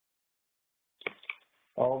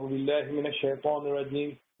أعوذ بالله من الشيطان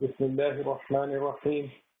الرجيم بسم الله الرحمن الرحيم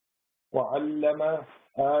وعلم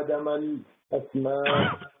آدم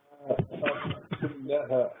الأسماء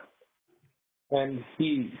كلها. And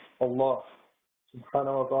he, Allah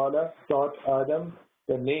subhanahu wa ta'ala, taught Adam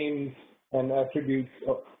the names and attributes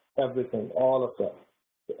of everything, all of them,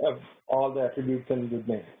 all the attributes and good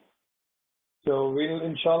names. So we'll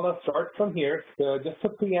inshallah start from here. Just a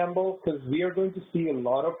preamble, because we are going to see a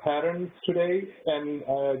lot of patterns today, and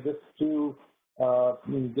just to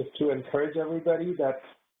encourage everybody that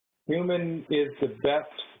human is the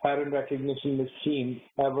best pattern recognition machine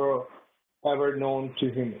ever known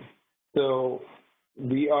to humans. So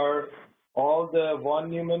we are, all the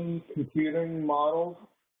one human computing models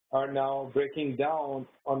are now breaking down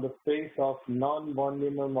on the face of non-one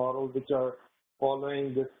human models, which are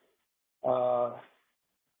following this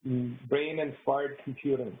brain-inspired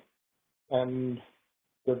computing. And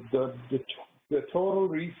the total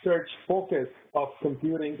research focus of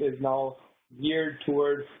computing is now geared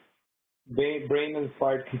towards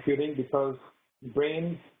brain-inspired computing, because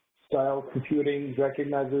brain-style computing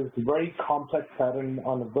recognizes very complex pattern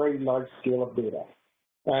on a very large scale of data.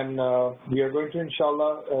 And we are going to,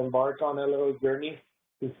 inshallah, embark on a little journey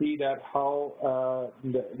to see that how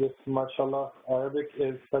this, mashallah, Arabic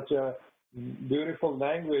is such a beautiful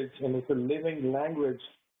language, and it's a living language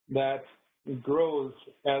that grows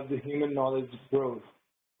as the human knowledge grows.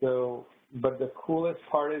 So, but the coolest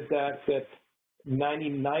part is that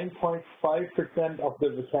 99.5% of the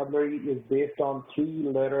vocabulary is based on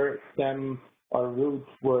three-letter stem or root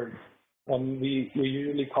words, and we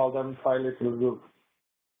usually call them triliteral roots.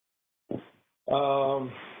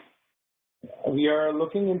 We are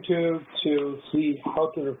looking into to see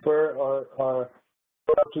how to refer or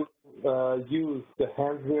how to use the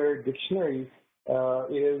Wehr dictionary.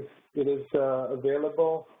 It is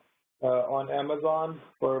available on Amazon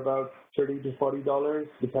for about $30 to $40,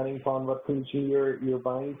 depending upon what condition you're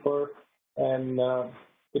buying for. And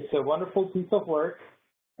it's a wonderful piece of work.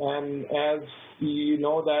 And as you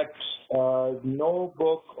know that no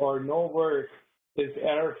book or no work is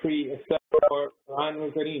error-free except for Quran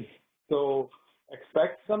and Kareem. So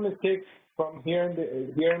expect some mistakes from here and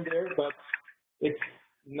there, but it's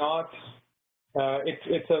not.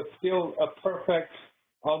 It's still a perfect,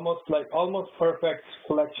 almost perfect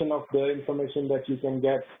collection of the information that you can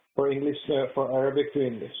get for English, for Arabic to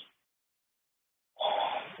English.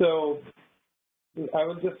 So I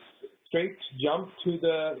will just straight jump to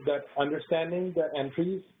that understanding the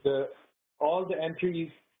entries. All the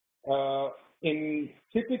entries in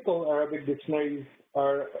typical Arabic dictionaries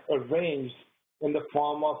are arranged in the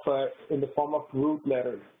form of root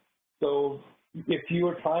letters. So if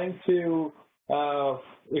you try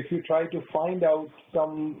to find out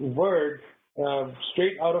some word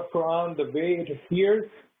straight out of Quran, the way it appears,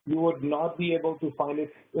 you would not be able to find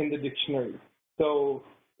it in the dictionary. So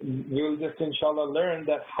we'll just inshallah learn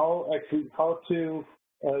that how to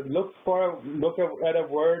look at a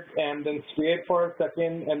word and then stay for a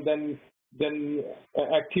second, and then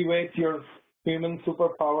activate your human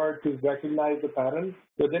superpower to recognize the pattern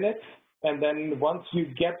within it. And then once you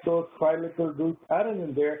get those triliteral root pattern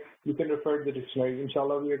in there, you can refer to the dictionary.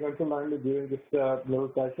 Inshallah, we are going to learn it during this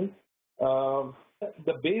little session.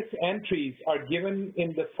 The base entries are given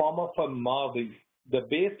in the form of a madi, the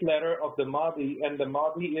base letter of the madi, and the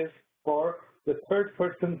madi is for the third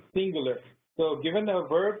person singular. So given a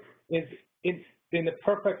verb is in the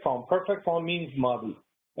perfect form. Perfect form means madi,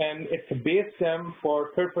 and it's a base stem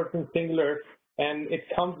for third person singular, and it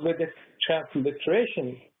comes with its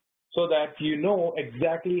transliteration, so that you know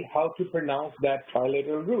exactly how to pronounce that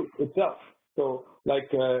triliteral root itself. So like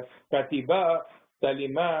katiba,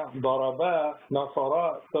 salima, daraba,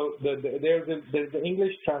 nasara. So there's the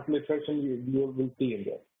English transliteration you will see in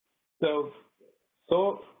there. So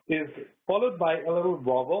is followed by a little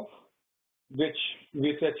vowel, which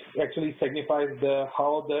actually signifies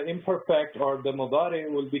how the imperfect or the mudari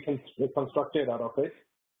will be constructed out of it,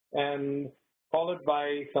 and followed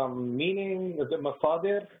by some meaning, the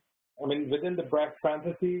masadir. I mean, within the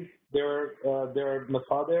parentheses, there are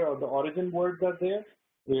masadir, or the origin words are there.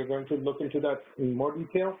 We are going to look into that in more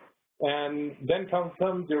detail. And then comes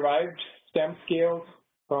some derived stem scales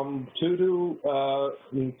from 2 to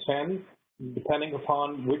 10, depending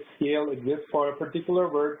upon which scale exists for a particular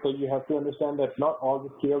word. So you have to understand that not all the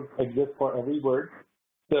scales exist for every word.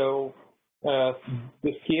 So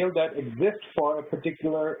the scale that exists for a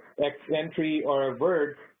particular entry or a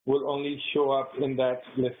word will only show up in that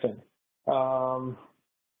listing. Some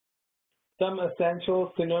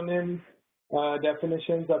essential synonyms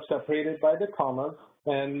definitions are separated by the commas,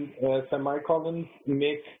 and semicolons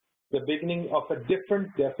make the beginning of a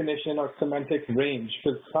different definition or semantic range,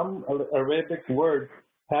 because some Arabic words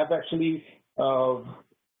have actually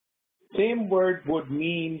same word would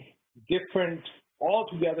mean different,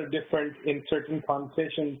 altogether different in certain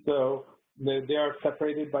connotations, so they are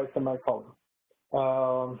separated by semicolon.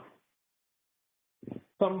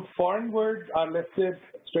 Some foreign words are listed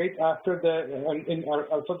straight after in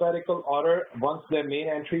alphabetical order once the main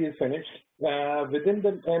entry is finished. Within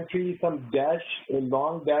the entry, some dash, a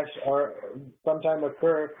long dash, or sometimes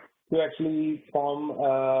occur to actually form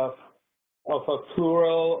of a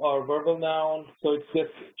plural or verbal noun. So it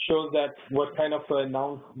just shows that what kind of a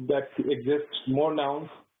noun that exists, more nouns.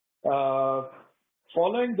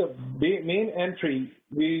 Following the main entry,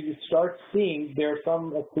 we start seeing there's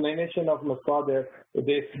some explanation of masadir.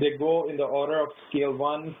 They go in the order of scale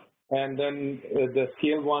 1, and then the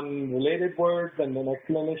scale 1 related words, and then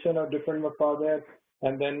explanation of different masadir,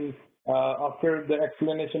 and then after the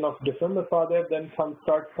explanation of different masadir, then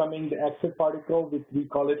starts coming the active particle, which we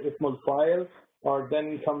call it ismul fa'il, or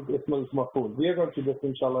then comes ismul maf'ul. We are going to just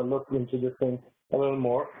inshallah look into this thing a little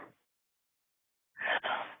more.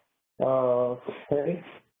 Okay.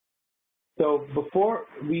 So before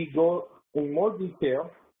we go in more detail,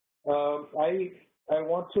 I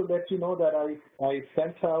want to let you know that I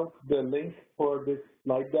sent out the link for this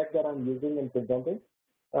slide deck that I'm using and presenting.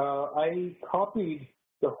 I copied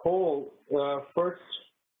the whole first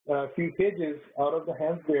few pages out of the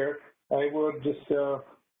Wehr. I would just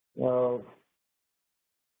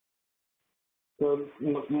so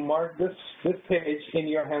mark this page in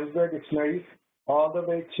your Wehr dictionary all the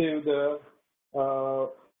way to the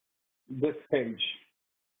this page.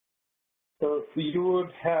 So you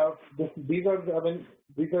would have this. These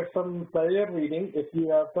are some prior reading. If you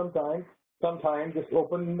have some time, just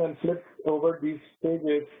open and flip over these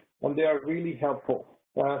pages, and they are really helpful.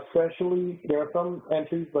 Especially there are some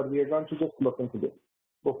entries, but we are going to just look into this.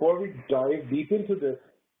 Before we dive deep into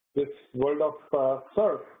this world of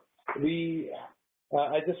surf,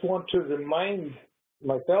 I just want to remind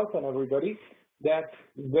myself and everybody that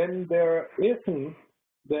when there ism,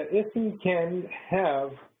 the ism can have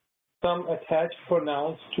some attached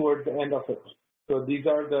pronouns toward the end of it. So these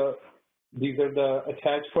are the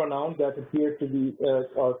attached pronouns that appear to be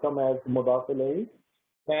or come as mudaf ilayhi.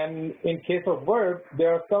 And in case of verbs,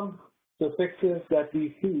 there are some suffixes that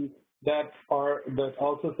we see that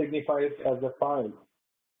also signifies as a fa'il.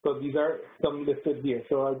 So these are some listed here.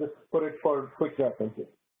 So I just put it for quick references.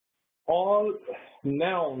 All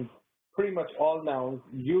nouns, pretty much all nouns,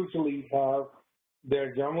 usually have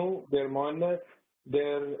their jamu, their muannas,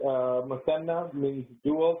 their musanna, means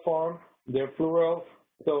dual form, their plural.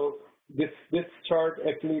 So this chart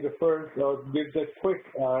actually refers or gives a quick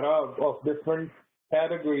rub of different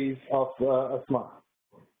categories of asma.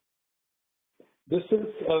 This is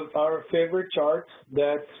our favorite chart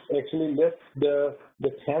that actually lists the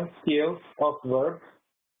 10 scales of verbs,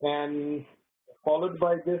 and followed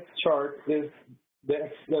by this chart is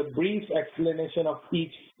the brief explanation of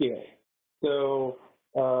each scale. So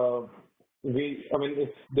if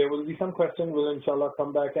there will be some question, we'll inshallah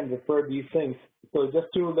come back and refer these things. So just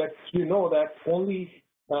to let you know that only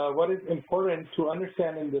what is important to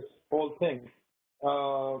understand in this whole thing,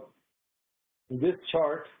 this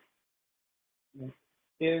chart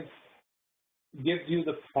gives you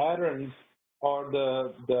the patterns or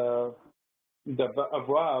the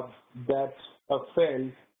abwab that a fail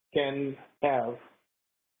can have,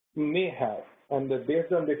 may have, and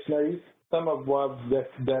based on dictionaries, some abwab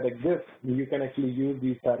that exist, you can actually use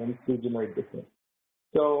these patterns to generate this thing.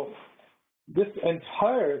 So this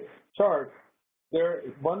entire chart,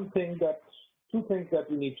 two things that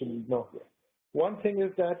we need to know here. One thing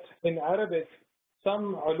is that in Arabic,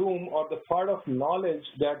 some ulum or the part of knowledge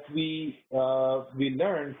that we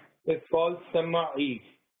learn is called sama'i.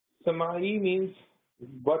 Sama'i means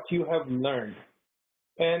what you have learned.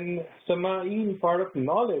 And sama'i, part of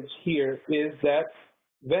knowledge here is that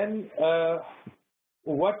when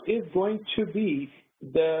what is going to be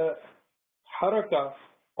the haraka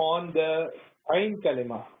on the ayn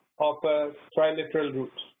kalima of a triliteral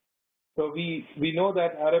root. So we know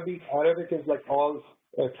that Arabic is like all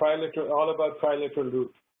about triliteral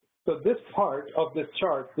roots. So this part of this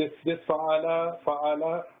chart, this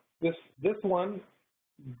fa'ala, this one,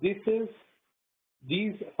 this is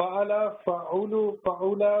these fa'ala, fa'ulu,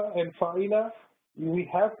 fa'ula, and fa'ila. We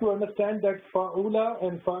have to understand that fa'ula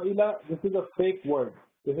and fa'ila, this is a fake word.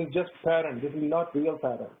 This is just pattern. This is not real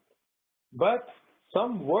pattern. But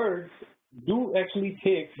some words do actually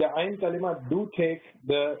take, the ayn kalima do take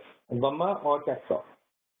the dhamma or kasra.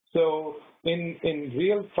 So in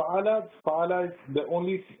real fa'ala is the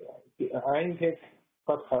only ayn takes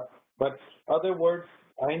fatha. but other words,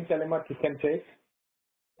 ayn kalima can take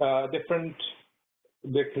different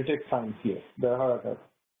diacritic signs here, the harakat.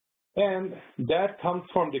 And that comes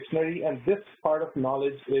from dictionary, and this part of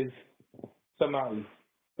knowledge is sama'i.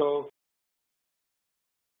 So,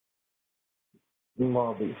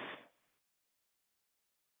 madi.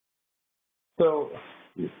 So,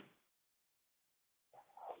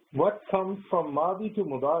 what comes from madi to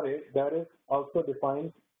mudare, that is also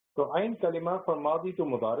defined. So, ayn kalima from madi to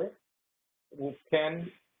mudare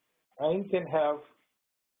ayn can have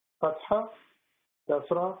fatha,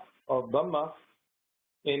 kasra, or dhamma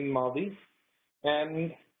in madi,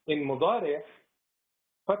 and in mudare,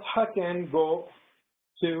 fatha can go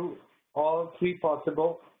to all three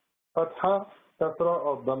possible fatha, kasra,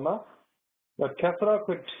 or dhamma. But kasra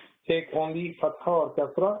could take only fatha or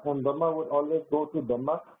kasra, and dhamma would always go to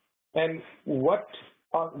dhamma. And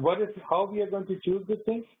how we are going to choose this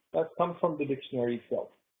thing? That comes from the dictionary itself.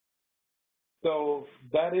 So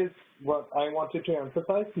that is what I wanted to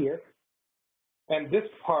emphasize here. And this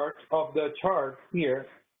part of the chart here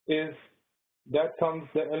is that comes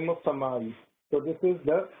the ilm of samai. So this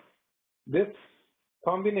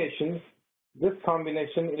combination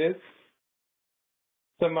is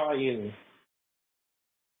samai.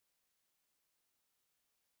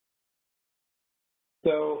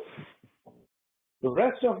 So the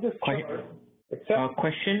rest of this chart, except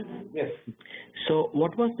question. Yes. So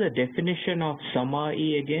what was the definition of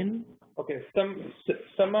sama'i again? Okay,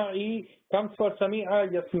 sama'i comes for sami'a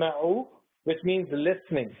yasma'u, which means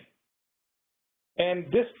listening. And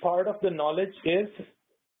this part of the knowledge is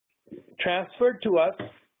transferred to us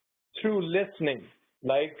through listening.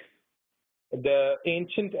 Like the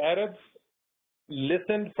ancient Arabs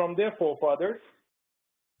listened from their forefathers.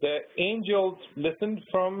 The angels listened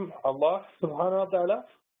from Allah subhanahu wa ta'ala,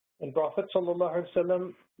 and Prophet sallallahu alaihi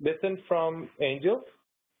wasallam listened from angels,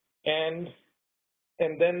 and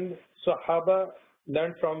then Sahaba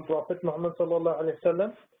learned from Prophet Muhammad sallallahu alaihi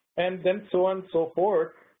wasallam, and then so on and so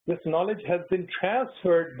forth. This knowledge has been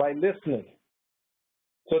transferred by listening.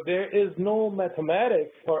 So there is no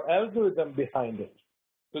mathematics or algorithm behind it.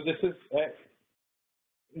 So this is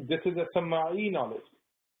a sama'i knowledge.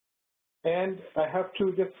 And I have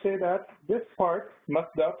to just say that this part,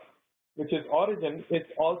 masdar, which is origin, is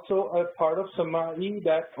also a part of sama'i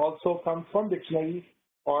that also comes from dictionary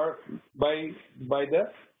or by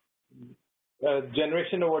the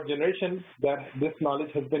generation over generation that this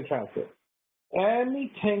knowledge has been transferred.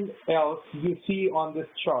 Anything else you see on this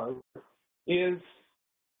chart is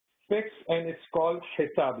fixed, and it's called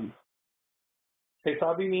hisabi.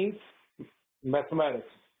 Hisabi means mathematics.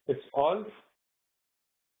 It's all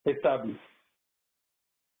hisabi.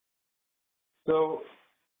 So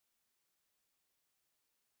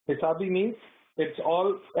hisabi means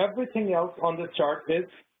everything else on the chart is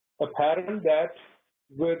a pattern that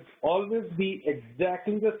would always be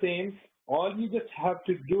exactly the same. All you just have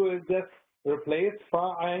to do is just replace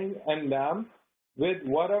fa, ain, and lam with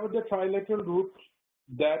whatever the trilateral root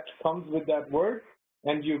that comes with that word,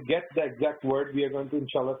 and you get the exact word. We are going to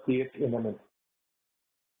inshallah see it in a minute.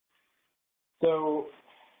 So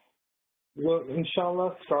we'll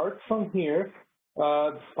inshallah start from here.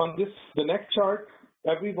 On the next chart,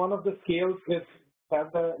 every one of the scales has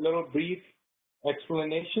a little brief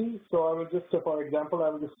explanation. So I will just, for example, I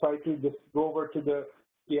will just try to just go over to the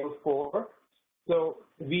scale 4. So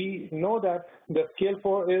we know that the scale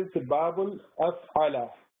 4 is Babul Af'ala.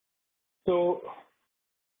 So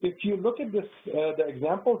if you look at this, the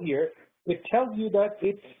example here, it tells you that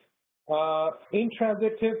it's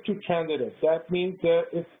intransitive to transitive. That means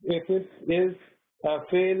if it is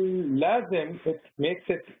fi'l lazim, it makes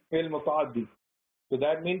it fi'l muta'addi. So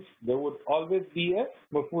that means there would always be a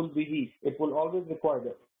maf'ul bihi. It will always require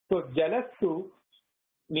that. So jalastu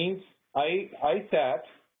means I sat.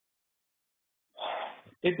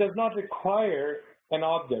 It does not require an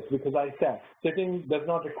object because I sat. Sitting does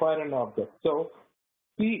not require an object. So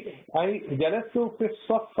jalastu fi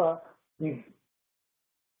saffa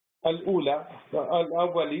al-ula,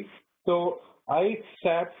 al-awwali. So I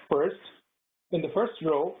sat first in the first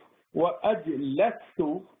row. Wa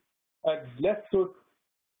ajlastu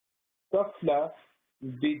tafla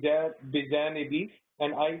bijanibi,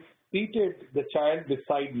 and I seated the child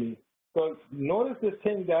beside me. So notice this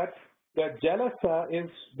thing that the jalasa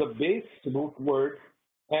is the base root word,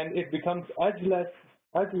 and it becomes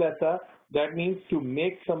ajlasa. That means to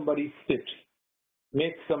make somebody sit.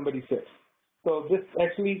 Make somebody sit. So this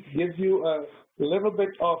actually gives you a little bit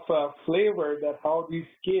of flavor that how these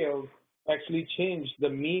scales actually change the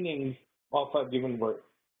meaning of a given word.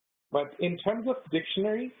 But in terms of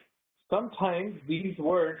dictionary, sometimes these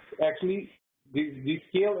words actually these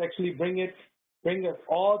scale actually bring us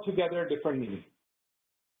all together different meaning.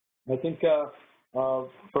 I think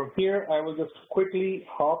from here I will just quickly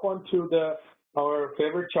hop onto our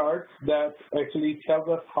favorite chart that actually tells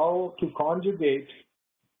us how to conjugate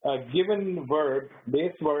a given verb,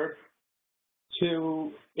 base verb,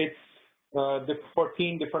 to its the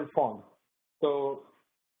 14 different forms. So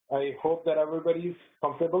I hope that everybody's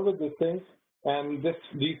comfortable with these things. And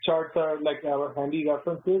these charts are like our handy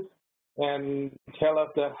references and tell us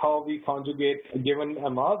that how we conjugate a given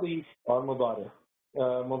madi or mudari.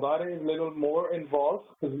 Mudari is a little more involved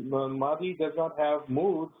because madi does not have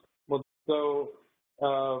moods. So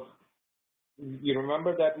you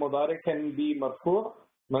remember that mudari can be marfu,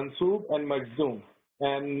 mansub, and majzoom.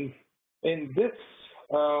 And in this,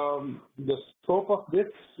 the scope of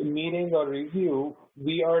this meeting or review,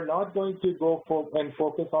 we are not going to go and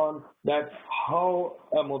focus on that how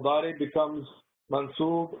a mudari becomes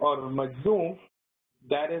mansub or majzoom.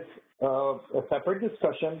 That is a separate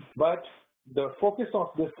discussion, but the focus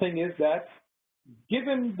of this thing is that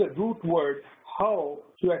given the root word, how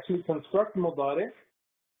to actually construct mudari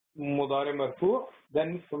marfu,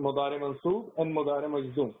 then mudari mansub, and mudari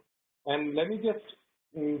majzoom. And let me just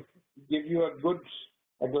give you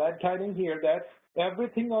a glad tiding here that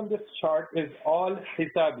everything on this chart is all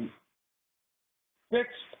hisabi.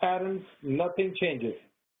 Fixed patterns, nothing changes.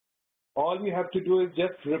 All you have to do is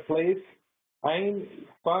just replace ain,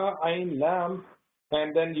 fa, ain, lam,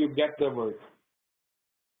 and then you get the word.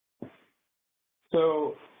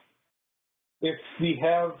 So if we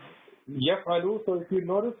have yaf'alu, so if you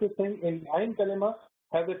notice this thing in ain kalima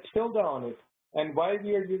has a tilde on it. And why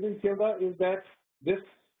we are using tilde is that this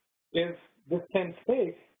can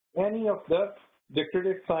take any of the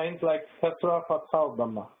dictative signs like kasra, fatha, or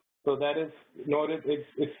dhamma. So that is noted.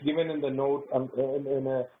 It's given in the note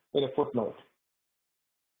in a footnote.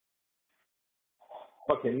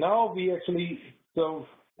 Okay, now so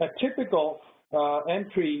a typical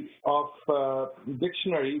entry of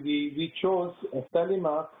dictionary, we chose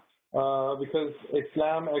Salima because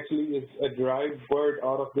Islam actually is a derived word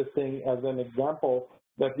out of this thing as an example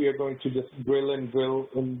that we are going to just drill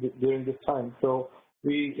during this time. So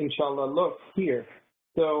we, inshallah, look here.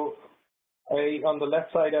 So on the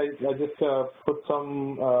left side, I just put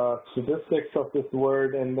some statistics of this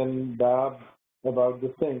word and then dab about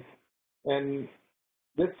this thing. And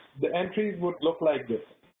the entries would look like this.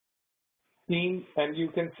 And you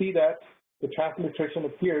can see that the transliteration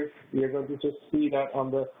appears. We are going to just see that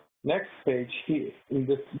on the next page here. And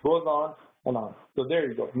this goes on and on. So there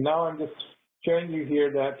you go. Now I'm just showing you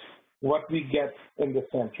here that what we get in this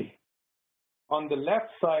entry. On the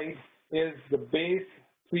left side is the base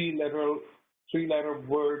three-letter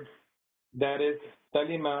word that is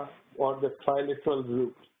salima, or the triliteral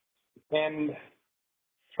root. And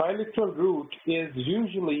triliteral root is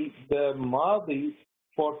usually the madi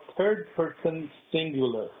for third person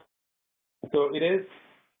singular. So it is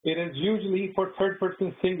usually for third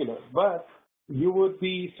person singular. But you would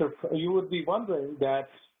be wondering that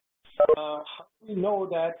how do we know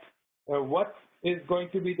that what is going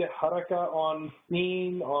to be the haraka on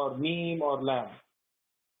sin or mim or lam?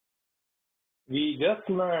 We just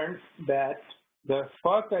learned that the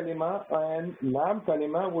fa kalima and lam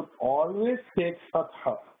kalima would always take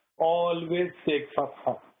fatha. Always take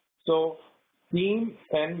fatha. So sin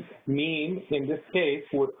and mim in this case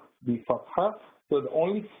would be fatha. So the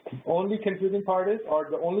only confusing part is, or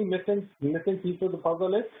the only missing piece of the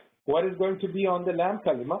puzzle is, what is going to be on the lam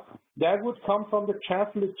kalima? That would come from the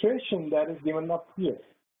transliteration that is given up here.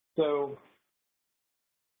 So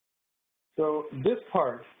this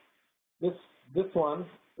part, this one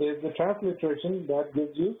is the transliteration that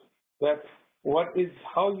gives you that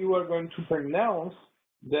how you are going to pronounce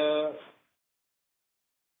the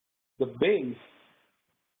base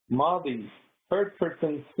madi third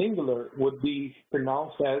person singular would be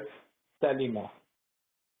pronounced as salima.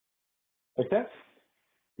 Okay?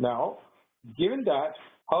 Now, given that,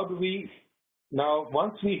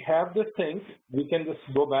 once we have this thing, we can just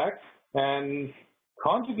go back and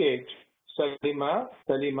conjugate salima,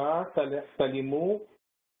 salimu,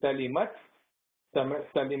 salimat,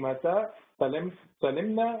 salimata,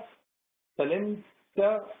 salimna,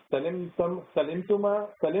 salimta, salimtum, salimtuma,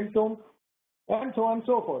 salimtum, and so on and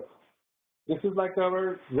so forth. This is like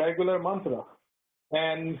our regular mantra.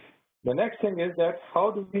 And the next thing is that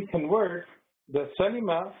how do we convert the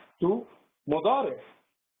salima to mudari?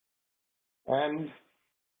 And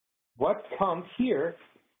what comes here,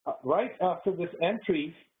 right after this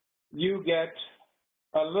entry, you get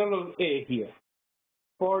a little a here.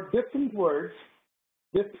 For different words,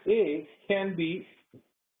 this a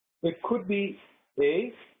could be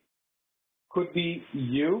a could be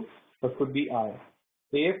you or could be I.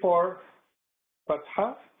 A for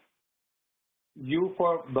fatha, U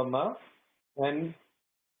for dhamma, and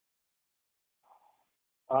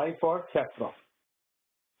I for kasra.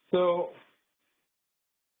 So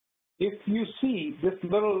if you see this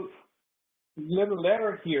little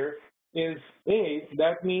letter here is A,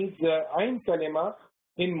 that means the ain kalima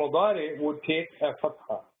in mudari would take a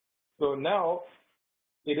fatha. So now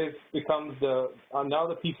becomes now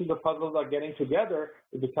the pieces of puzzles are getting together.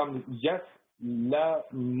 It becomes yes la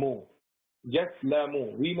mu. Yes la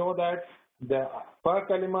mu. We know that the fa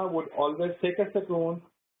kalima would always take a sukoon,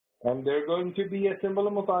 and there's going to be a symbol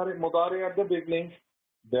of mudari at the beginning.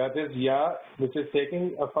 That is ya, which is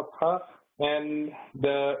taking a fatha, and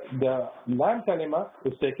the lam kalima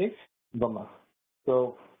is taking dhamma.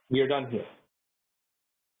 So we are done here.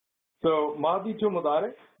 So madi to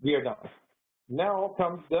mudari, we are done. Now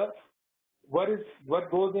comes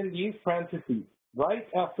what goes in these parentheses. Right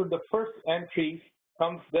after the first entry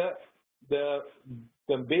comes the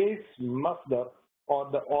base masdar, or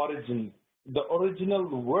the origin, the original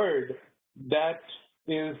word that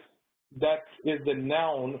is the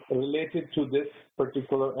noun related to this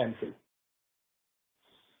particular entry.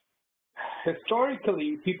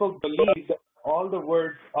 Historically, people believe that all the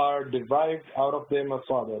words are derived out of their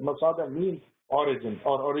masdar. Masdar means origin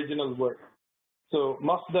or original word. So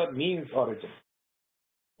masdar means origin.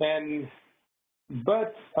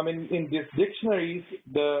 But I mean, in these dictionaries,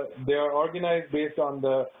 they are organized based on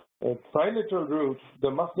the triliteral root. The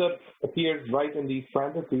masdar appears right in these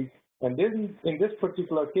parentheses, and then in this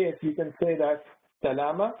particular case, you can say that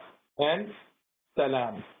salama and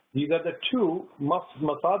salam. These are the two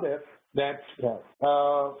masadir that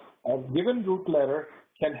a given root letter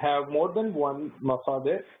can have more than one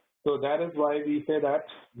masadir. So that is why we say that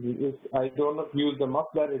I don't use the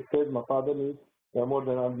masdar. It says masadir means more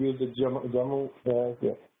than I've used the jamu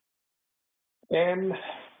here. And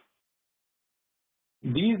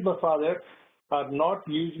these masadir are not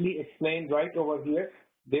usually explained right over here.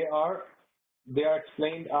 They are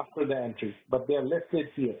explained after the entry, but they are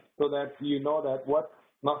listed here so that you know that what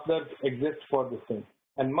masdar exists for this thing.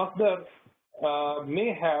 And masdar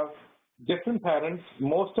may have different patterns,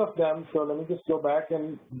 most of them. So let me just go back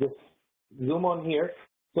and just zoom on here.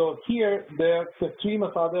 So here the three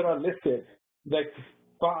masadir are listed, like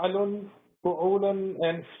fa'alun, fu'ulun,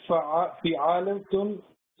 and fi'alatun.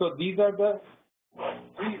 So these are the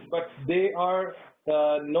three, but they are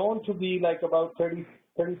known to be like about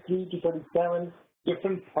 33 to 37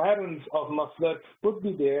 different patterns of masdar could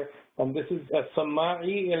be there, and this is a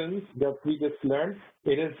sama'i ilm that we just learned.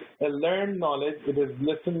 It is a learned knowledge. It is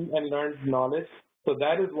listened and learned knowledge. So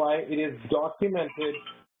that is why it is documented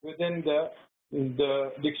within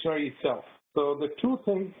the dictionary itself. So the two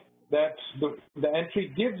things that the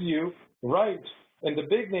entry gives you right in the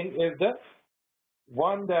beginning is the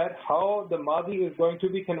one, that how the madi is going to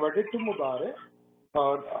be converted to mudari,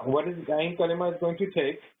 or what is ain kalima is going to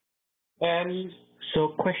take. And so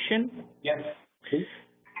question. Yes, please.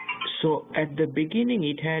 So at the beginning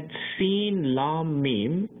it had seen lam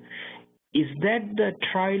mim. Is that the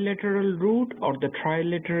trilateral root, or the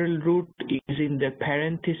trilateral root is in the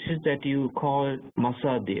parenthesis that you call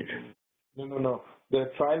masadir? No.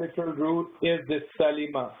 The trilateral root is the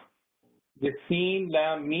salima. The seen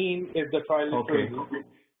lam mim is the trilateral root.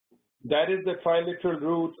 That is the trilateral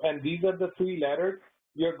root, and these are the three letters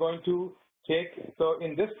you're going to take. So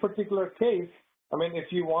in this particular case, I mean,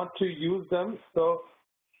 if you want to use them, so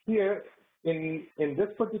here in this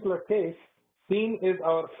particular case, seen is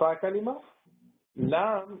our fa kalima,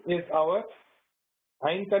 lam is our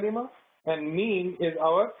ain kalima, and mim is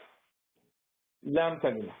our lam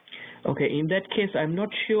kalima. Okay, in that case, I'm not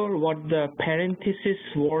sure what the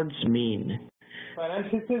parenthesis words mean.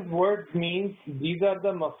 Parenthesis words means these are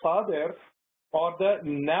the masadir, or the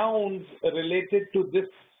nouns related to this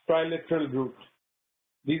trilateral root.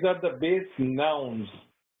 These are the base nouns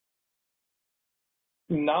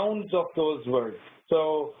of those words.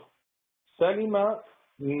 So salima,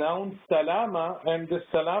 noun salama, and the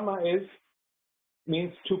salama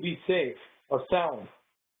means to be safe or sound.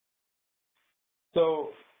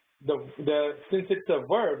 So since it's a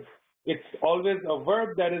verb, it's always a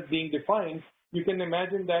verb that is being defined. You can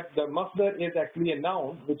imagine that the masdar is actually a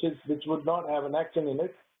noun, which would not have an action in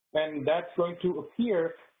it, and that's going to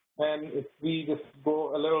appear. And if we just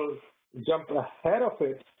go a little jump ahead of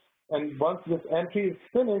it, and once this entry is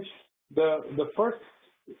finished, the first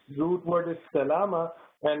root word is salama,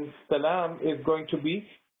 and salam is going to be,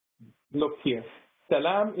 look here.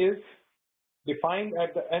 Salam is defined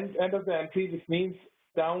at the end of the entry, which means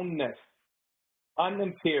soundness,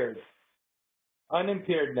 unimpairedness.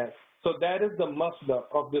 So that is the masdar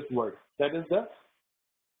of this word. That is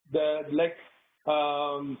the like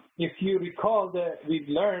if you recall that we've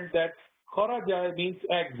learned that kharaja means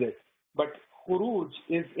exit, but khuruj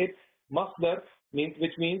is its masdar, means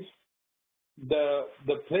which means the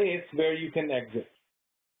place where you can exit.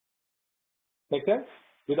 Like that?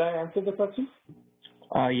 Did I answer the question?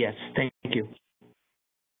 Yes, thank you.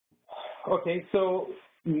 Okay, so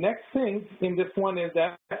next thing in this one is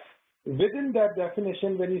that within that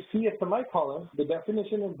definition, when you see a semicolon, the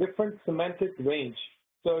definition is different semantic range.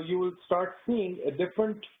 So you will start seeing a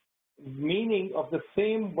different meaning of the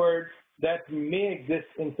same word that may exist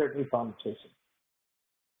in certain connotations.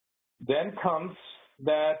 Then comes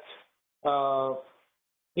that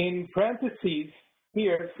in parentheses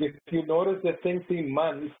here, if you notice the thing see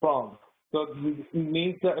man from, so it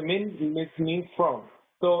means means from.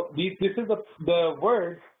 So this is the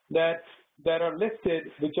words that are listed,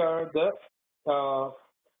 which are the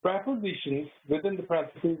prepositions within the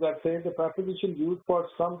parentheses that say the preposition used for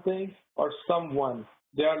something or someone.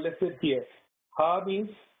 They are listed here. Ha means,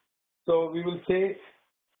 so we will say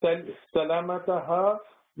salamataha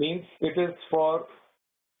means it is for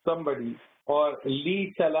somebody, or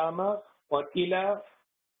li salama or ila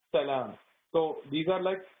salam. So these are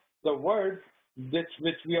like the words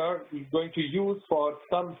which we are going to use for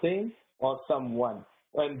something or someone.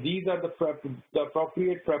 And these are the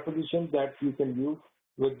appropriate prepositions that you can use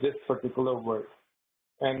with this particular word.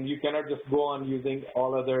 And you cannot just go on using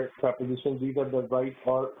all other prepositions. These are the right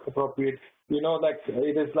or appropriate. You know, like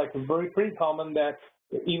it is like pretty common that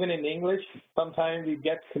even in English, sometimes we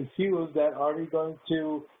get confused that are we going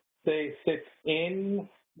to say sit in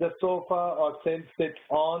the sofa or say sit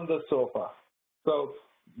on the sofa. So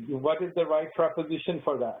what is the right preposition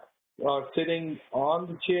for that? Or sitting on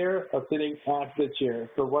the chair or sitting at the chair.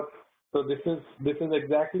 So this is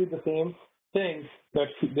exactly the same thing that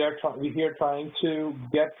we are trying to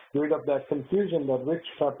get rid of that confusion that which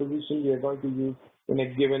preposition we are going to use in a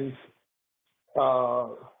given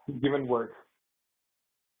given word.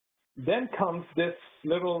 Then comes this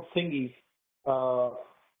little thingy,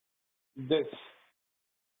 this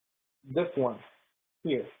one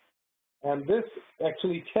here, and this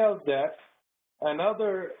actually tells that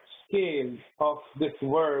another scale of this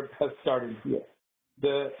verb has started here.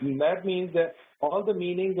 That means that all the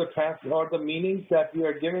meanings or the meanings that we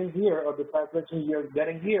are giving here, or the translations we are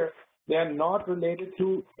getting here, they are not related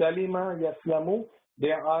to salima yaslamu.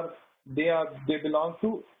 They belong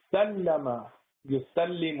to sallama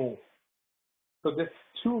yusallimu. So this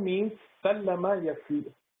too means sallama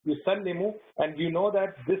yusallimu, and you know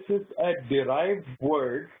that this is a derived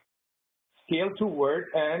word, scale to word,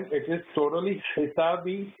 and it is totally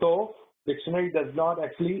hisabi. So dictionary does not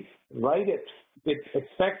actually write it. It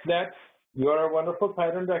expects that you are a wonderful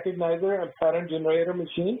pattern recognizer and pattern generator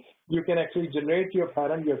machine. You can actually generate your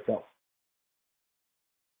pattern yourself.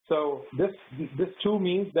 So this too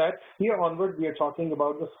means that here onward we are talking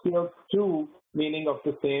about the scale 2 meaning of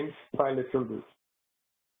the same triliteral root.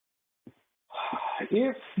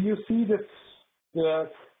 If you see this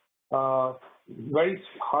very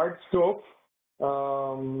hard stroke,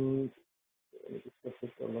 let's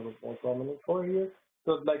just put a little more prominent for here.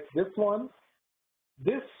 So like this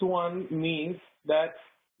one means that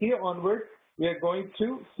here onward we are going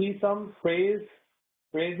to see some phrases,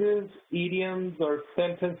 idioms, or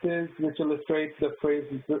sentences which illustrate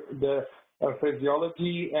the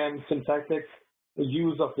phraseology and syntactic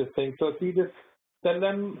use of this thing. So see this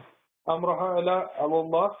sallam amraha ala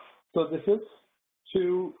Allah. So this is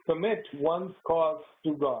to commit one's cause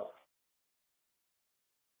to God.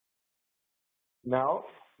 Now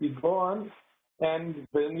we go on, and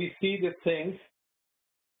when we see this thing,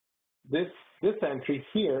 this entry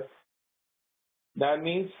here, that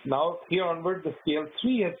means now here onward the scale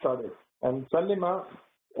 3 has started, and Salima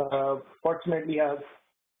fortunately has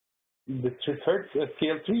the third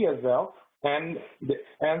scale 3 as well, and the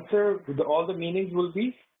answer, all the meanings will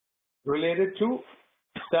be related to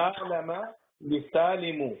salama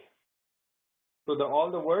yusalimu. So all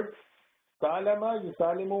the words salama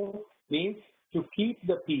yusalimu means to keep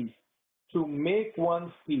the peace, to make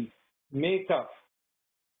one's peace, make up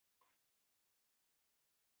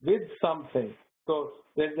with something. So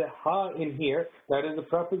there's a ha in here, that is a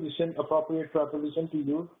preposition, appropriate preposition to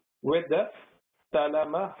use with the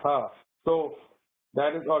salama ha. So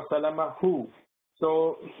that is, or salama hu.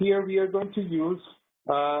 So here we are going to use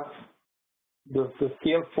the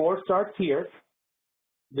scale 4 starts here,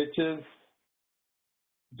 which is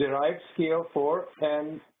derived scale 4,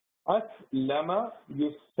 and aslama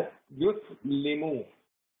yuslimu.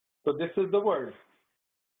 So this is the word.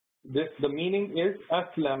 The meaning is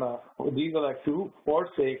aslama. These are like to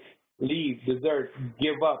forsake, leave, desert,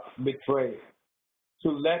 give up, betray. To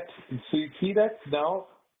let, so you see that now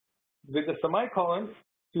with the semicolon,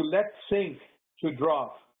 to let sink, to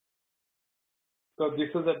drop. So this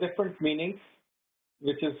is a different meaning,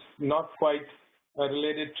 which is not quite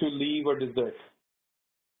related to leave or desert.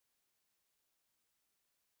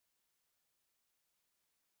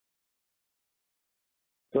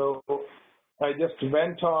 So I just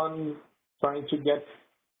went on trying to get,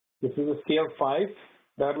 this is a scale 5,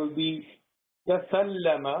 that will be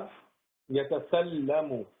tasallama,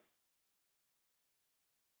 yatasallamu.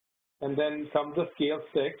 And then comes the scale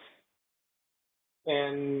 6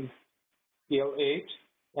 and scale 8.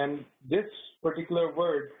 And this particular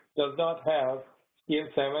word does not have scale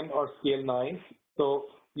 7 or scale 9. So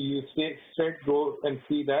you straight go and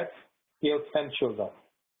see that scale 10 shows up.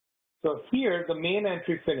 So here the main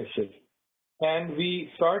entry finishes. And we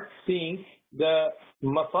start seeing the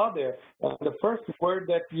masadir. The first word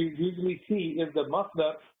that you usually see is the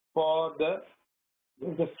masdar for the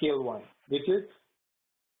scale 1, which is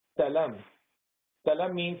salam.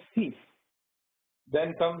 Salam means peace.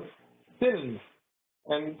 Then comes silm,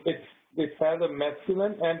 and it has a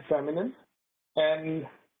masculine and feminine, and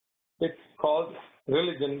it's called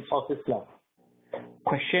religion of Islam.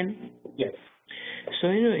 Question? Yes. So,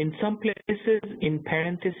 in some places, in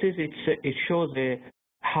parentheses, it shows a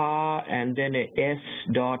ha and then a s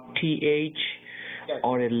dot th, Yes.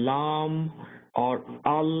 or a lam or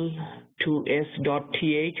al to s dot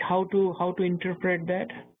th. How to interpret that?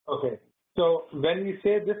 Okay. So when you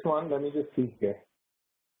say this one, let me just see here.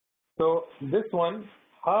 So this one,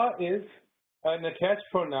 ha is an attached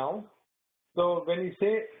pronoun. So when you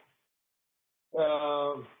say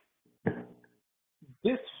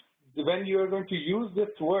this, when you are going to use this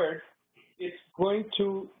word, it's going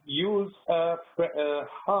to use ha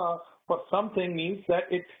for something, means that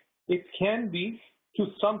it can be to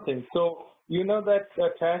something. So you know that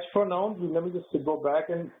attached pronouns. Let me just go back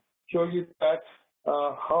and show you that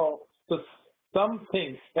how. So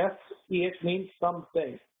something, S-E-H means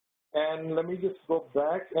something. And let me just go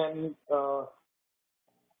back and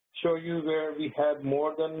show you where we had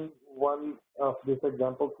more than one of these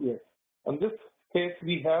examples here. In this case,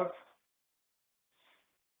 we have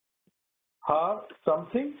ha,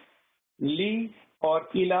 something, li or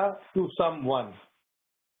ila, to someone.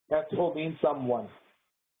 S-O means someone.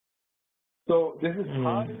 So this is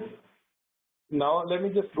ha. Now let me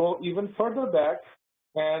just go even further back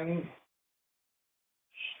and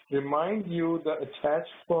remind you the attached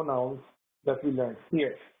pronouns that we learned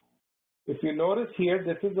here. If you notice here,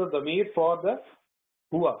 this is the damir for the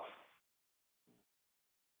huwa.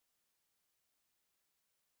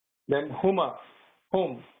 Then huma,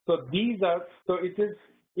 whom. So these are, so it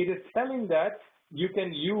is telling that you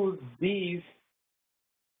can use these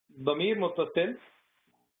damir muttasil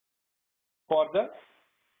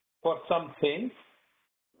for something,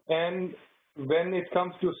 and when it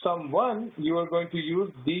comes to someone, you are going to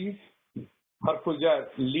use these harfu jar,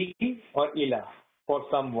 li or ila, for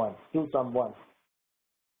someone, to someone.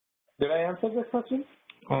 Did I answer the question?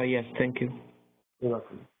 Yes, thank you. You're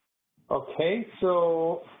welcome. Okay,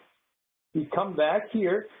 so we come back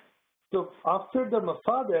here. So after the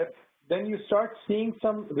masadir, then you start seeing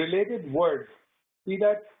some related words. See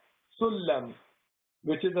that sullam,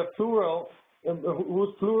 which is a plural, whose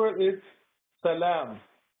plural is salam,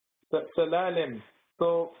 salalim.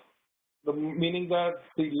 So the meaning that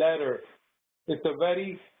the ladder. It's a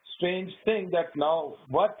very strange thing that now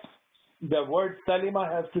what the word salima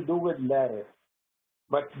has to do with ladder.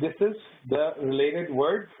 But this is the related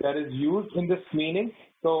word that is used in this meaning.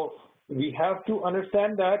 So we have to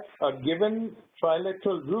understand that a given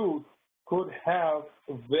trilateral root could have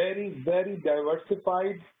very, very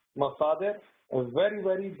diversified masadir, a very,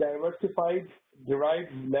 very diversified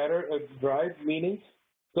derived letter, derived meanings.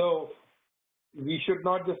 So we should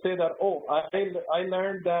not just say that, oh, I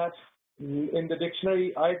learned that in the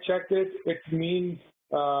dictionary, I checked it, it means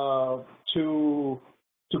to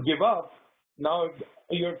give up. Now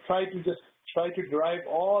you're trying to derive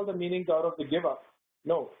all the meanings out of the give up.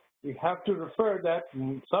 No, we have to refer that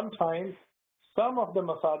sometimes some of the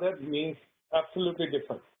masadir means absolutely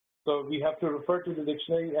different. So we have to refer to the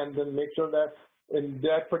dictionary and then make sure that in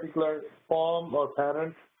that particular form or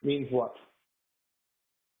pattern means what.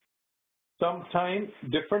 Sometimes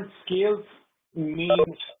different scales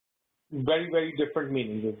means very, very different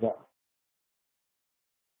meanings as well.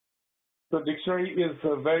 So dictionary is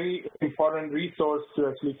a very important resource to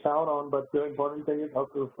actually count on, but the important thing is how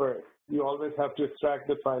to refer it. You always have to extract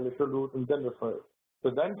the triliteral root and then refer it. So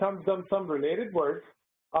then comes some related words.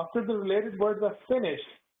 After the related words are finished,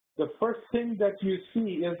 the first thing that you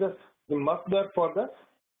see is the masdar for the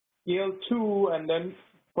scale 2, and then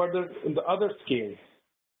further in the other scales.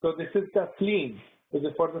 So this is taslim, which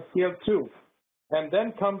is for the scale 2. And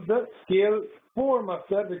then comes the scale 4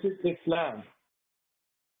 masdar, which is Islam,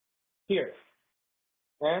 here.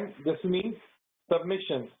 And this means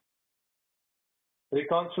submission,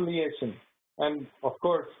 reconciliation, and of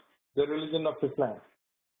course, the religion of Islam.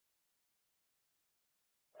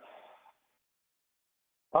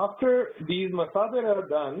 After these masadir are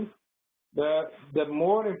done, the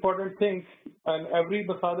more important thing, and every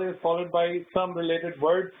masadir is followed by some related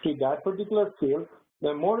words to that particular scale,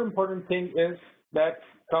 the more important thing is that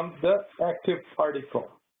comes the active particle.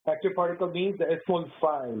 Active particle means the ismul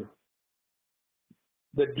fa'il,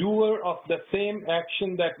 the doer of the same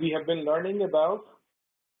action that we have been learning about.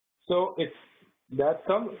 So that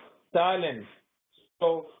comes silent.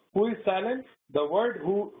 So who is silent? The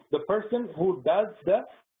person who does the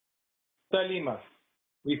salima.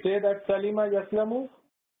 We say that salima yaslamu,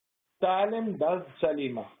 salim does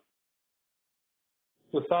salima.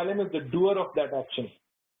 So salim is the doer of that action.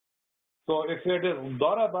 So if it is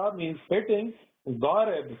daraba means hitting,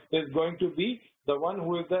 darib is going to be the one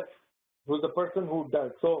who is the person who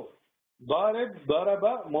does. So darib,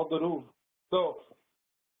 daraba, madrub. So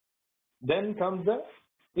then comes the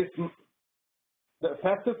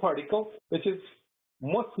passive particle, which is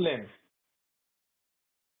Muslim,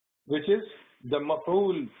 which is the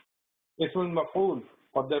maf'ul, ismul maf'ul,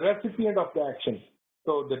 or the recipient of the action.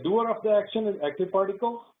 So the doer of the action is active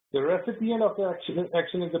particle, the recipient of the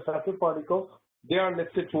action is the passive particle. They are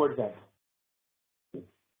listed towards that.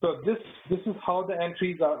 So this is how the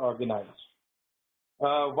entries are organized.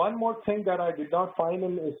 One more thing that I did not find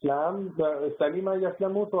in Islam, the salima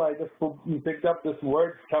yaslamu, so I just picked up this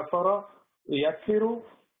word kafara yakfiru.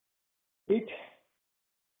 It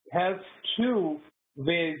has two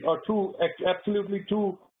ways, or absolutely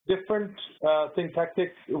two different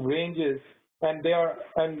syntactic ranges, and they are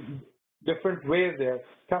different ways there.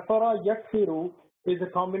 Kafara yakfiru is a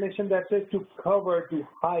combination that says to cover, to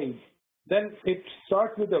hide. Then it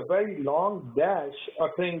starts with a very long dash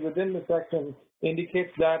occurring within the section,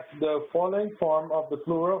 indicates that the following form of the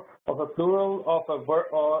plural of a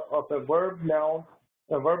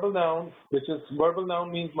verbal noun, which is verbal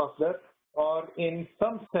noun means masdar, or in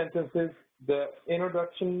some sentences the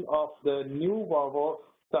introduction of the new vowel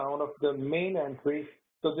sound of the main entry.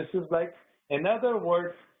 So this is like another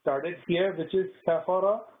word started here, which is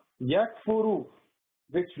kafara yakfuru,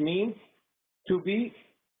 which means to be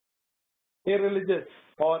irreligious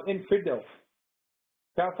or infidel.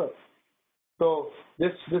 Kafir. So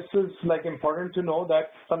this is like important to know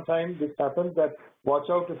that sometimes this happens, that watch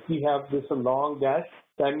out if we have this a long dash,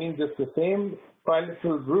 that means it's the same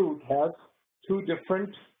triliteral root has two different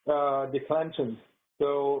declensions.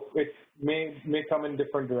 So it may come in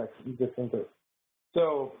different directions, different ways.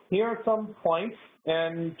 So here are some points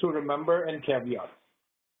and to remember and caveats.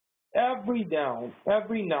 Every noun.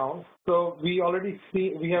 So we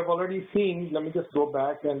have already seen. Let me just go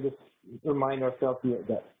back and just remind ourselves here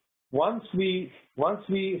that once we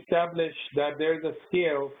establish that there is a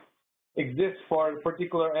scale exists for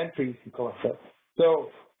particular entries, so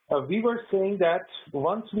we were saying that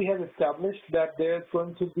once we have established that there's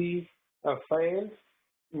going to be a fa'il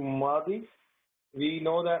madi, we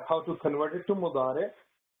know that how to convert it to mudare,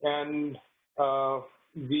 and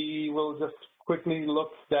we will just quickly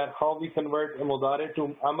look at how we convert a mudare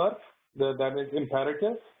to amr, that is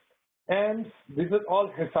imperative, and this is all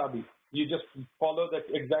hisabi. You just follow the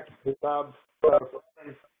exact hisab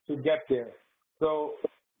to get there. So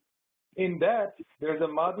in that, there's a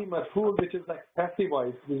madi majhul, which is like passive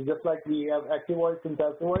voice. It's just like we have active voice and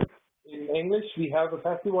passive voice. In English, we have a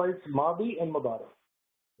passive voice, madi and mudare.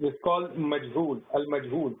 It's called majhul,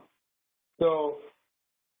 al-majhul. So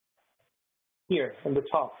here on the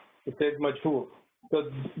top, it says majhul.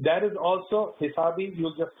 So that is also hisabi.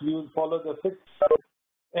 You'll follow the fixed.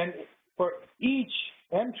 And for each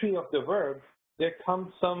entry of the verb, there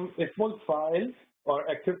comes some ismul fa'il or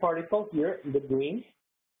active particle here in the green,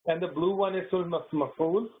 and the blue one is ismul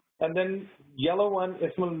maf'ul, and then yellow one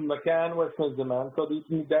ismul makan or ismul zaman. So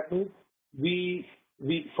that means we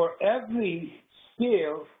for every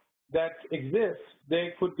scale that exists,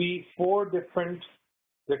 there could be four different.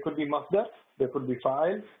 There could be masdar, there could be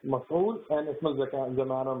fa'il, maf'ul, and ismul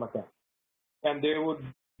zaman or makan, and they would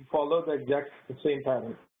follow the exact same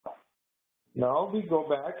pattern. Now we go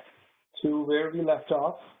back to where we left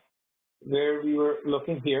off, where we were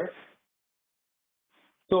looking here.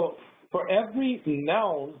 So for every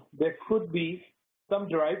noun, there could be some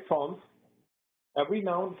derived forms. Every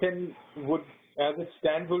noun would, as it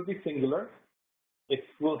stands, will be singular. It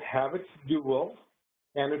will have its dual,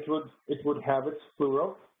 and it would have its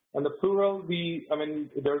plural. And the plural,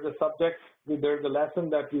 there's a subject, there's a lesson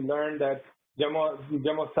that we learned that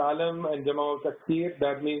Jamo Salim and Jamo Taksir,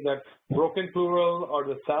 that means that broken plural or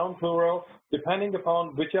the sound plural, depending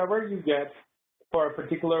upon whichever you get for a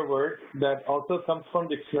particular word, that also comes from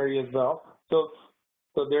dictionary as well. So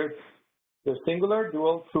there's the singular,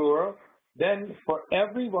 dual, plural. Then for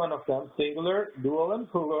every one of them, singular, dual, and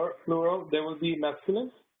plural, there will be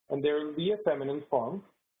masculine and there will be a feminine form.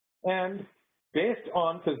 And based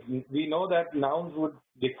on, because we know that nouns would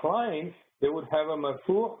decline, they would have a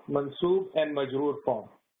marfu, mansoob, and majroor form.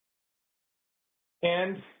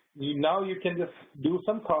 And now you can just do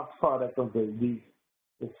some cross product of these.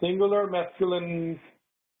 The singular masculine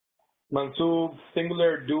mansoob,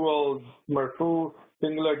 singular dual marfu,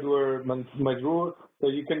 singular dual majroor. So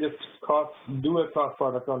you can just do a cross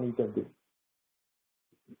product on each of these.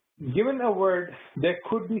 Given a word, there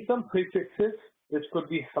could be some prefixes, which could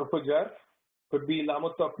be harfu jar, could be lam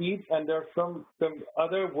tawkid, and there are some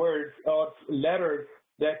other words or letters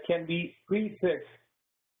that can be prefixed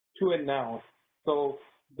to a noun. So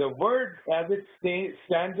the word as it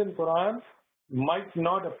stands in Quran might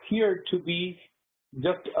not appear to be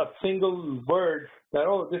just a single word that,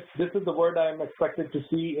 oh, this is the word I am expected to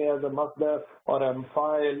see as a masdar or a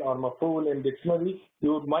file or maf'ul in dictionary.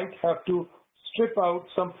 You might have to strip out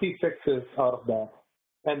some prefixes out of that.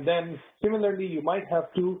 And then similarly, you might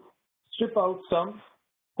have to strip out some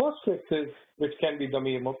postfixes, which can be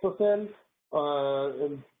damir muttasil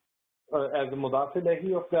as a mudaf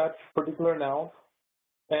ilayhi of that particular noun.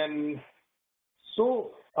 And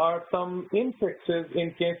so are some infixes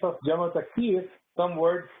in case of jama' taksir. Some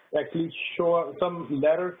words actually some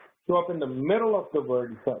letters show up in the middle of the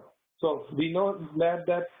word itself. So we know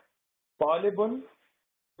that talibun,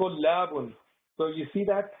 tullabun. So you see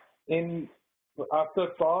that after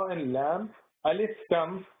ta and lam, alif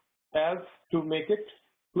comes as to make it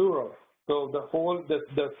plural. So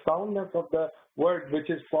the soundness of the word, which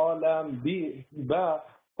is fa lam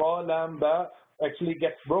ba, actually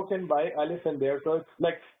gets broken by alif in there. So it's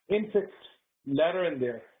like infixed letter in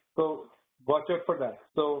there. So watch out for that.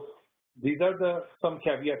 So these are some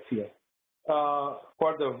caveats here.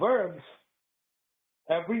 For the verbs,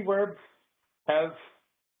 every verb has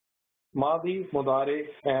madi, mudare,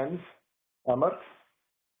 and amr.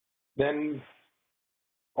 Then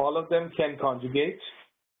all of them can conjugate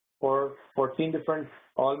for 14 different,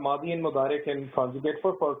 all madi and mudare can conjugate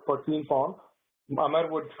for 14 forms. Amr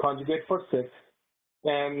would conjugate for 6.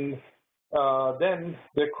 And then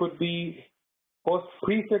there could be post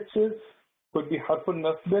prefixes, could be harfun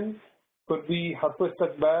nasbin, could be harfu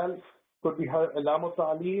istiqbal, could be lamu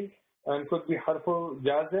ta'lil, and could be harfu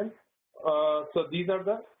jazm. So these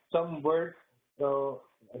are some words.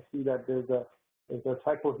 I see that there's a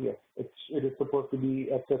typo here. It is supposed to be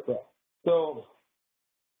etc. So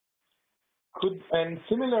and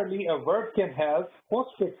similarly, a verb can have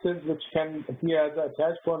postfixes which can appear as an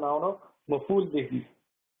attached pronoun of maf'ul bihi.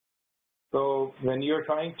 So when you're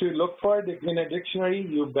trying to look for it in a dictionary,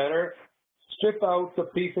 you better strip out the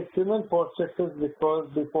prefixes and postfixes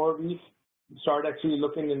before we start actually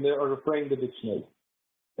looking in there or referring the dictionary.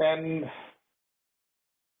 And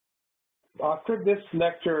after this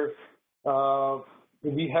lecture,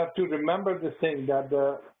 we have to remember this thing that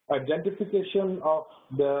the identification of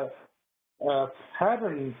the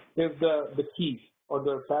pattern is the key or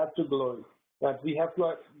the path to glory. That we have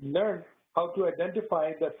to learn how to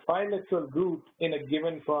identify the triliteral root in a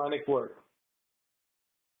given Quranic word.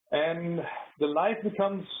 And the life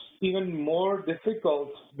becomes even more difficult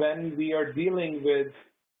when we are dealing with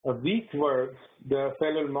weak verbs, the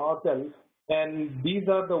fi'l al-mu'tal, and these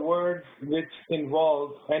are the words which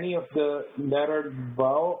involve any of the letter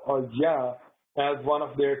waw or ya as one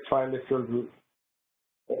of their triliteral roots,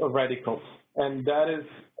 radicals. And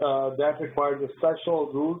that requires a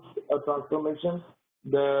special root transformation.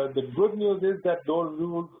 The good news is that those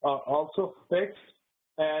rules are also fixed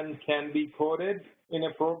and can be coded in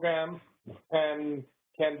a program and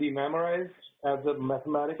can be memorized as a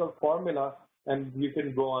mathematical formula, and you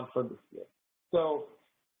can go on from this year. So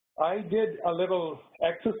I did a little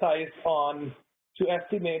exercise to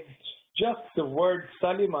estimate just the word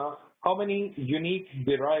Salima, how many unique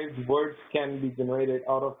derived words can be generated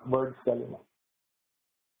out of word Salima.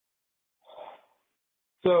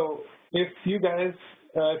 So if you guys,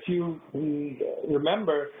 if you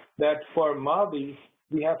remember that for Madi,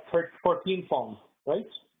 we have 14 forms, right?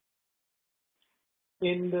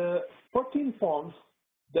 In the 14 forms,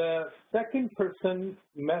 the second person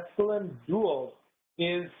masculine dual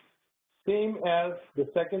is same as the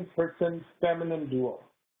second person feminine dual.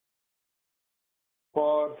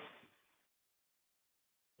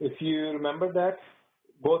 If you remember that,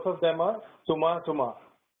 Both of them are tuma tuma.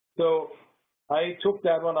 So I took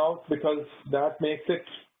that one out because that makes it,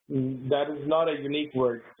 that is not a unique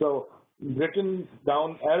word. So written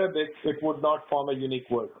down Arabic, it would not form a unique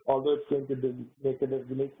word, although it's going to make it a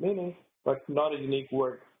unique meaning, but not a unique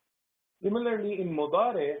word. Similarly, in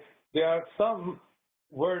Mudare, there are some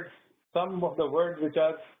words, some of the words which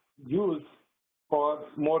are used for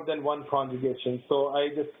more than one conjugation. So I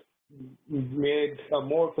just made a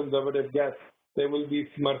more conservative guess. There will be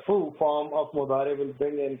marfu form of Mudare will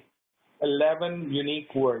bring in 11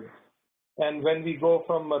 unique words. And when we go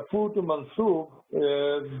from marfu to mansub,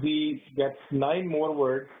 we get 9 more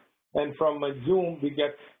words. And from majzoom, we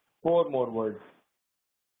get 4 more words.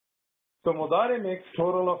 So Mudare makes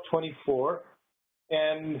total of 24.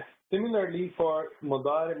 And similarly for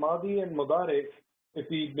Mudare, Madi and Mudare, if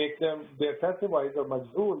we make them their passive-wise or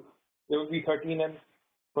majhul, there will be 13 and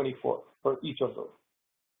 24 for each of those.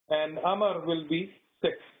 And Amar will be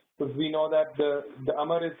 6, because we know that the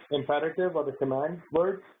Amar is imperative or the command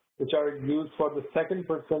words, which are used for the second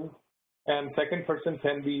person, and second person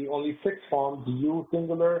can be only 6 forms: you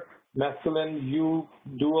singular, masculine, you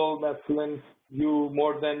dual masculine, you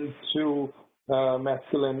more than 2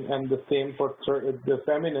 masculine, and the same for the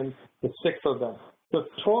feminine, the 6 of them. So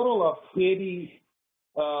total of 80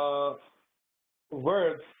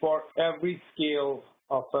 words for every scale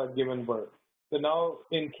of a given word. So now,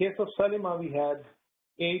 in case of Salima, we had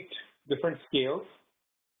 8 different scales,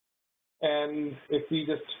 and if we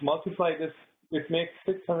just multiply this, it makes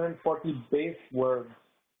 640 base words.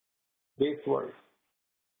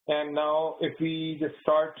 And now, if we just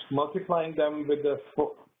start multiplying them with the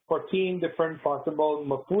 14 different possible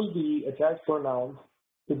maf'ul bihi attached pronouns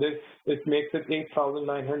to this, it makes it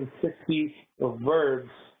 8,960 words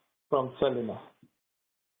from Salima.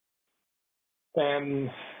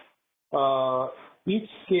 And each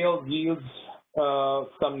scale yields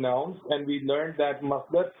some nouns, and we learned that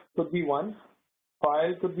masdar could be 1,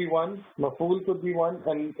 fa'il could be 1, maf'ul could be 1,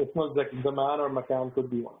 and ismul zaman or makan could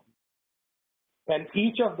be 1. And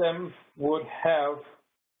each of them would have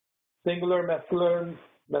singular masculine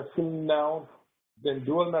noun, then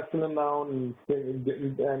dual masculine noun,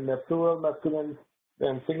 and plural masculine,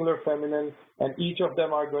 and singular feminine, and each of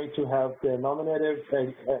them are going to have their nominative,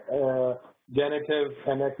 genitive,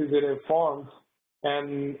 and accusative forms.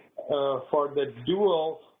 And for the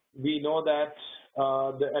dual, we know that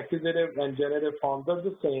the accusative and genitive forms are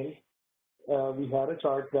the same. We had a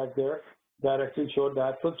chart back there that actually showed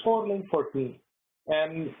that. So totaling 14.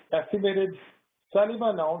 And estimated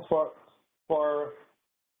Salima nouns for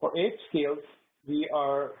 8 scales,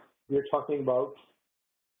 we're talking about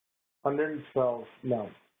 112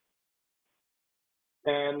 nouns.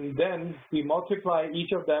 And then we multiply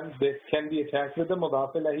each of them. They can be attached with the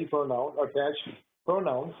mudaf ilahi pronoun, attached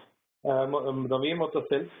pronouns, dhamir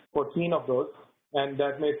muttasil, 14 of those, and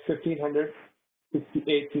that makes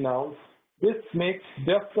 1,568 nouns. This makes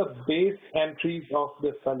just the base entries of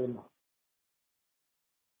the Salima.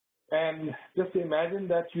 And just imagine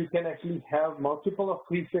that you can actually have multiple of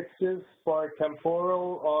prefixes for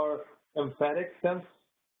temporal or emphatic sense.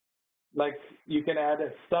 Like you can add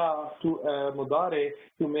a sa to a mudare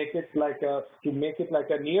to make it like a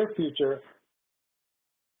near future,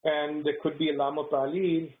 and there could be a lam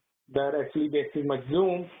ta'lil that actually makes it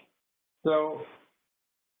majzoom. So,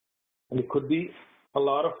 and it could be a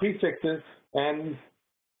lot of prefixes, and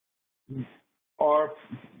or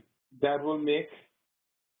that will make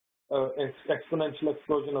an exponential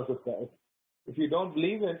explosion of the size. If you don't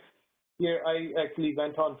believe it, here I actually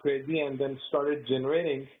went on crazy and then started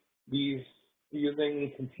generating these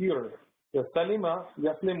using computer. The Salima,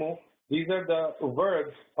 Yaslimu, these are the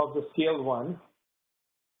words of the scale 1.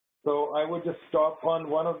 So I would just stop on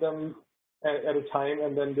one of them at a time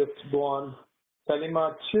and then just go on.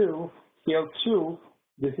 Salima 2, scale 2,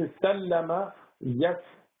 this is Sallama, yes,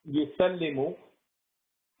 Yusallimu.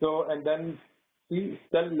 So, and then see,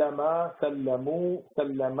 Sallama, Sallamu,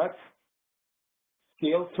 Sallamat.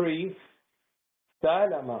 Scale 3,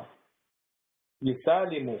 Salama,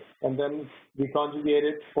 Yusalimu, and then we conjugate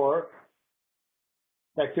it for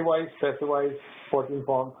active-wise, passive-wise, 14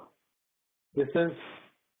 forms. This is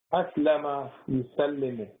Aslama,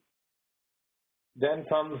 Yusallimu. Then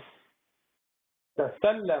comes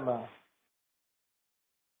Tasallama,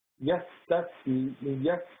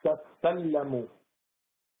 Yastasallamu,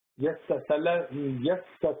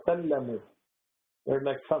 Yastasallamu. They're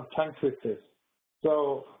like some tongue twisters.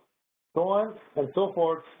 So on and so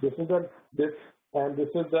forth. This is the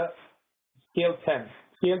scale 10.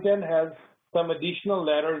 Scale 10 has some additional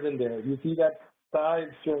letters in there. You see that sa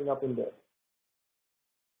is showing up in there.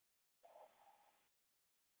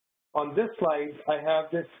 On this slide, I have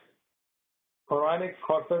this Quranic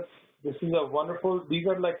corpus. This is a wonderful, these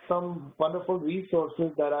are like some wonderful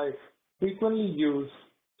resources that I frequently use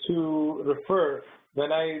to refer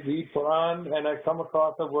when I read Quran and I come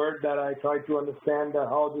across a word that I try to understand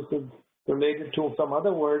how this is related to some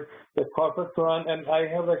other word, the corpus Quran, and I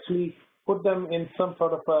have actually put them in some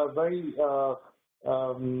sort of a very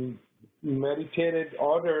meditated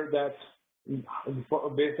order that's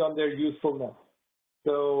based on their usefulness.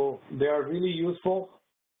 So they are really useful.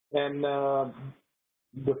 And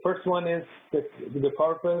the first one is the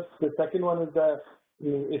corpus. The second one is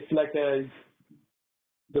it's like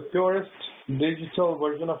the purest digital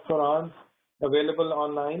version of Quran available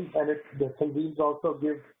online, and the Tanzeels also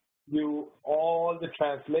give you all the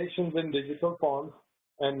translations in digital forms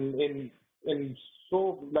and in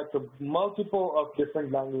so like a multiple of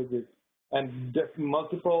different languages and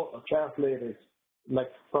multiple translators,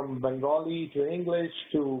 like from Bengali to English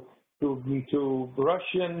to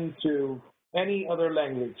Russian to any other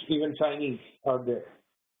language, even Chinese are there.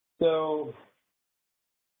 So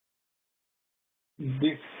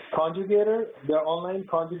this conjugator, the online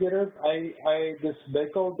conjugators, this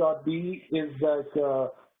Beko.b is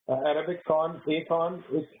like Arabic Acon.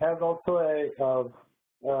 It has also a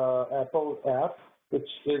Apple app, which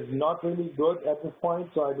is not really good at this point,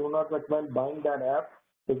 so I do not recommend buying that app,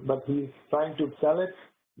 but he's trying to sell it.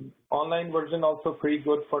 Online version also pretty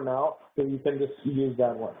good for now, so you can just use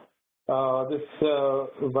that one. This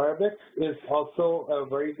Verbix is also a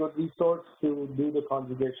very good resource to do the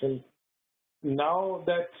conjugation. Now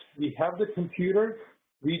that we have the computer,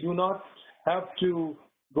 we do not have to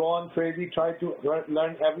go on crazy, try to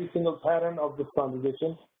learn every single pattern of this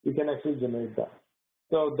conjugation. We can actually generate that.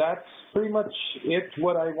 So that's pretty much it,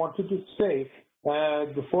 what I wanted to say.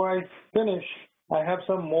 Before I finish, I have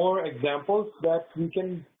some more examples that we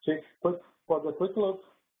can take for the quick look.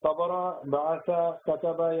 Sabara, Ba'asa,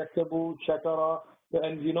 Kataba, Yaktabu, Shakara,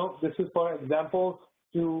 and this is for examples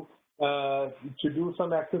to do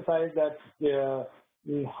some exercise that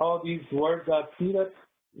how these words are treated.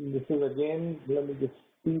 This is again, let me just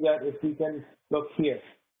see that if we can look here.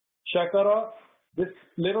 Shakara, this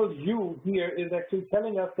little U here is actually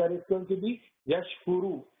telling us that it's going to be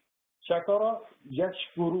Yashkuru. Shakara,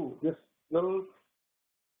 Yashkuru. This little,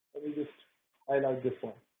 let me just highlight this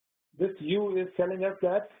one. This U is telling us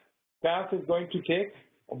that Kaf is going to take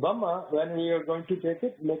Dhamma when we are going to take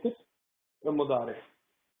it, make it a Mudari.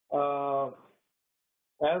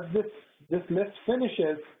 As this list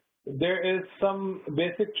finishes, there is some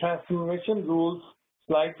basic transformation rules.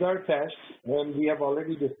 Slides are attached, and we have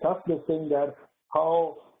already discussed this thing that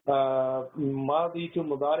how Madi to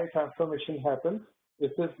Mudari transformation happens.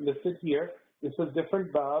 This is listed here. This is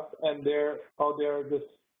different bab and how they are just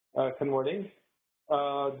converting.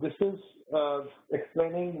 This is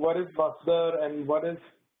explaining what is masdar and what is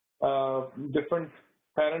different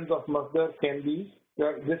patterns of masdar can be.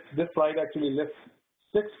 This slide actually lists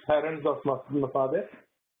 6 patterns of mafadir,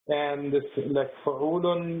 and this like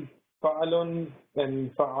fa'ulun, fa'alun,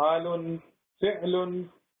 and fa'alun, fi'lun,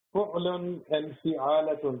 fu'lun, and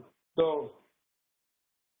fi'alatun. So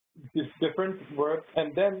these different words,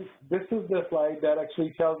 and then this is the slide that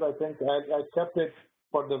actually tells, I think I kept it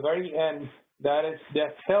for the very end, that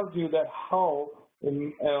tells you that how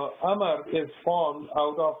Amar is formed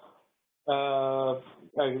out of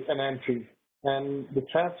an entry, and the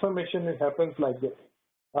transformation happens like this.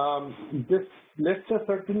 This lists a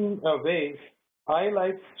certain way. I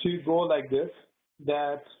like to go like this,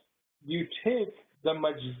 that you take the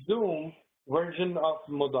majzoom version of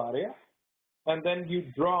Mudari, and then you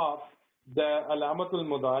drop the Alamatul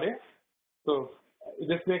Mudari. So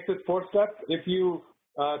this makes it 4 steps. If you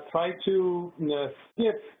try to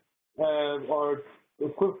skip or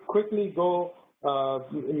quickly go,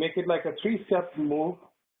 make it like a 3-step move.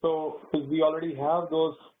 So because we already have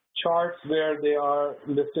those charts where they are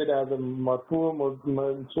listed as a marfu,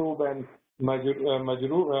 mansub, and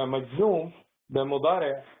majzoom, the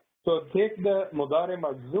Mudari. So take the Mudari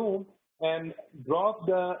majzoom and drop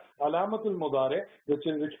the Alamatul Mudari, which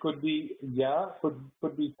could be ya,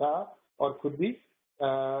 could be ta, or could be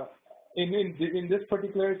in this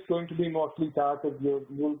particular, it's going to be mostly ta, because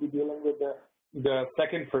you'll be dealing with the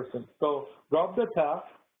second person. So drop the ta,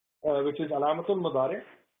 which is Alamatul Mudari,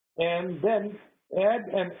 and then add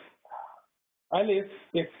an alif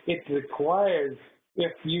if it requires.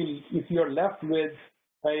 If you're left with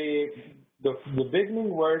the beginning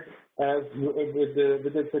word as with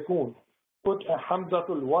the sukoon, put a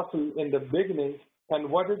hamzatul wasl in the beginning, and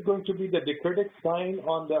what is going to be the dicritic sign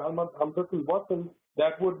on the hamzatul wasl,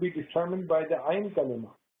 that would be determined by the ayn kalima.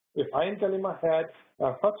 If ayn kalima had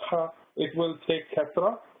a fatha, it will take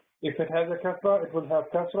kasra. If it has a kasra, it will have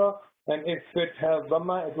kasra, and if it has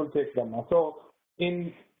dhamma, it will take dhamma. So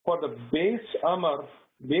for the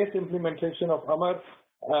base implementation of amr,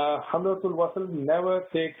 hamzatul wasl never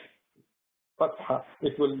takes fatha.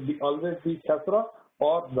 It will always be kasra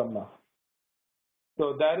or dhamma.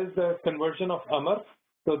 So that is the conversion of amr.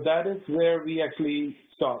 So that is where we actually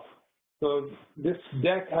stop. So this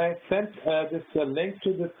deck, I sent this link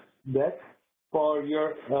to this deck for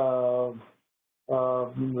your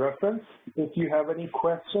reference. If you have any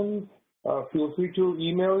questions, feel free to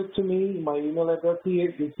email it to me. My email address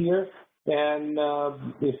is here. And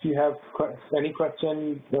if you have any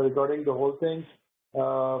question regarding the whole thing,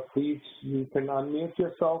 please, you can unmute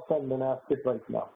yourself and then ask it right now.